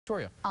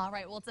Victoria. All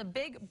right, well, it's a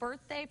big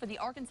birthday for the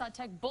Arkansas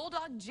Tech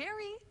Bulldog,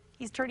 Jerry.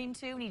 He's turning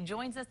 2, and he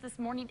joins us this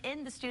morning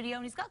in the studio,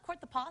 and he's got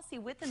quite the posse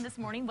with him this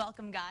morning.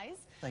 Welcome, guys.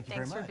 Thank you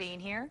very much. Thanks for being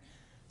here.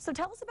 So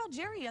tell us about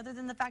Jerry, other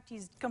than the fact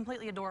he's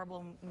completely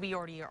adorable and we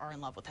already are in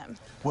love with him.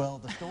 Well,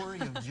 the story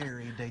of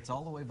Jerry dates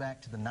all the way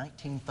back to the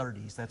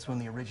 1930s. That's when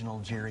the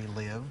original Jerry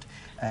lived,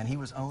 and he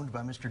was owned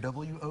by Mr.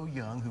 W.O.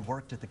 Young, who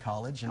worked at the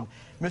college, and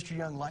Mr.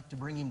 Young liked to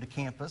bring him to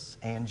campus,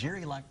 and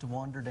Jerry liked to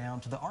wander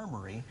down to the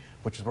Armory,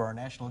 which is where our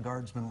National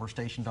Guardsmen were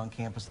stationed on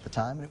campus at the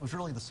time, and it was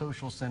really the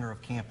social center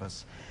of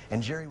campus.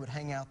 And Jerry would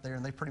hang out there,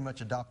 and they pretty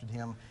much adopted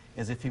him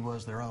as if he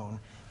was their own.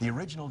 The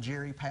original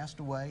Jerry passed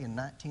away in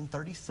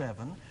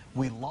 1937.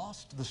 We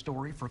lost the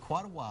story for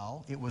quite a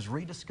while. It was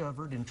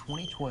rediscovered in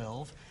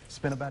 2012,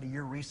 spent about a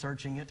year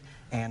researching it,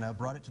 and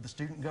brought it to the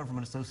Student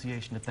Government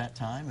Association at that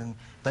time, and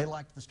they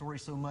liked the story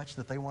so much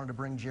that they wanted to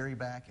bring Jerry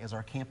back as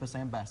our campus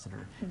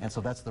ambassador. And so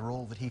that's the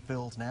role that he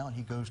fills now, and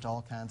he goes to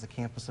all kinds of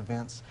campus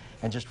events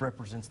and just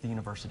represents the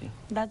university.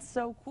 That's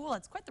so cool.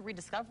 It's quite the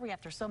rediscovery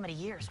after so many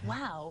years.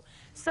 Wow.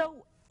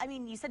 So, I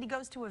mean, you said he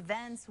goes to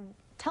events.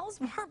 Tell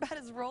us more about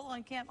his role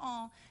on campus.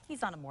 Oh,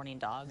 he's not a morning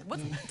dog.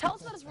 Tell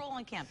us about his role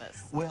on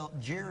campus. Well,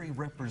 Jerry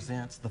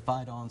represents the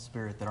fight-on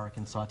spirit that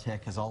Arkansas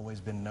Tech has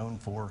always been known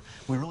for.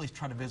 We really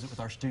try to visit with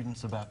our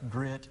students about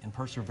grit and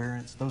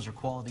perseverance. Those are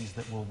qualities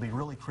that will be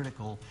really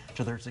critical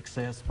to their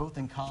success, both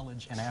in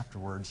college and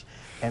afterwards.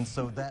 And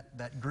so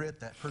that grit,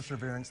 that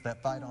perseverance,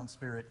 that fight-on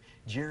spirit,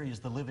 Jerry is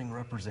the living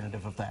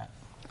representative of that.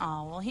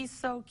 Oh, well, he's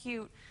so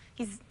cute.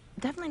 He's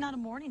definitely not a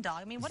morning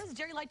dog. I mean, what does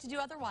Jerry like to do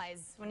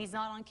otherwise when he's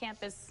not on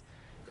campus?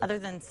 Other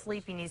than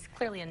sleeping, he's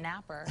clearly a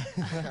napper.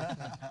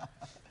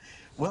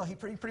 Well, he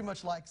pretty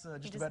much likes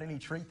just about any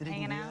treat that he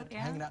can get.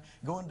 Hanging out,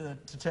 going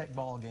to Tech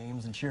ball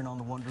games and cheering on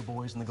the Wonder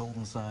Boys and the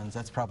Golden Suns.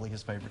 That's probably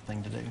his favorite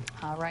thing to do.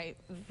 All right,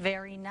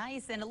 very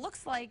nice. And it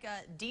looks like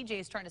DJ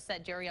is trying to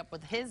set Jerry up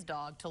with his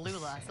dog,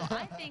 Tallulah. So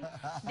I think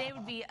they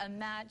would be a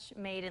match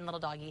made in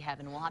little doggy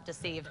heaven. We'll have to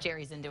see if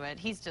Jerry's into it.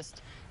 He's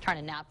just trying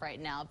to nap right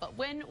now. But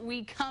when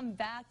we come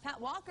back, Pat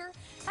Walker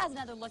has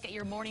another look at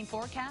your morning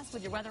forecast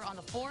with your weather on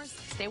the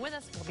 4th. Stay with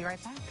us. We'll be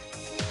right back.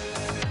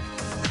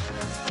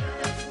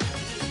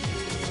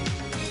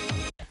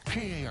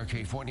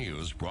 KARK 4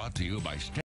 News brought to you by